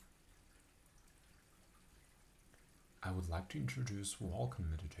I would like to introduce walking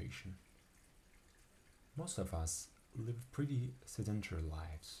meditation. Most of us live pretty sedentary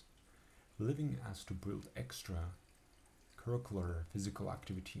lives, living as to build extra curricular physical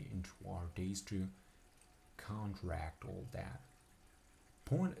activity into our days to counteract all that.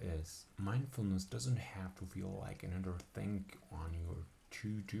 Point is, mindfulness doesn't have to feel like another thing on your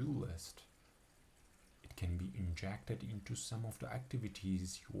to-do list. It can be injected into some of the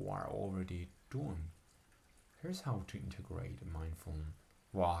activities you are already doing. Here's how to integrate a mindful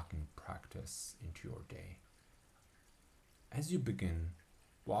walking practice into your day. As you begin,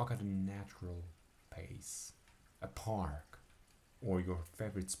 walk at a natural pace, a park, or your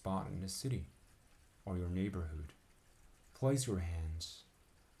favorite spot in the city or your neighborhood. Place your hands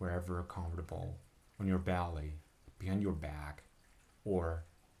wherever comfortable on your belly, behind your back, or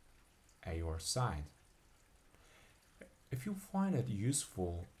at your side. If you find it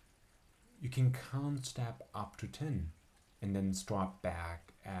useful, you can count step up to 10 and then stop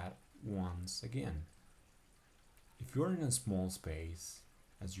back at once again. If you're in a small space,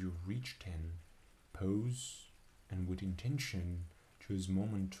 as you reach 10, pause and with intention choose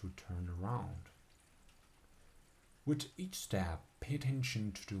moment to turn around. With each step, pay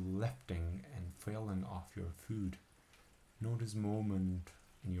attention to the lifting and falling of your foot. Notice movement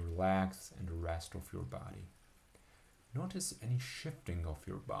in your legs and the rest of your body. Notice any shifting of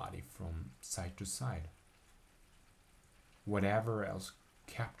your body from side to side. Whatever else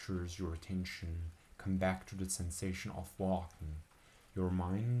captures your attention, come back to the sensation of walking. Your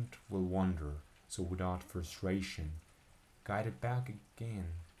mind will wander, so without frustration, guide it back again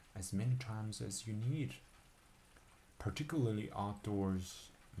as many times as you need. Particularly outdoors,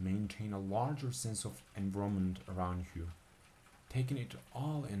 maintain a larger sense of environment around you, taking it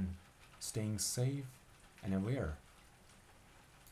all in, staying safe and aware.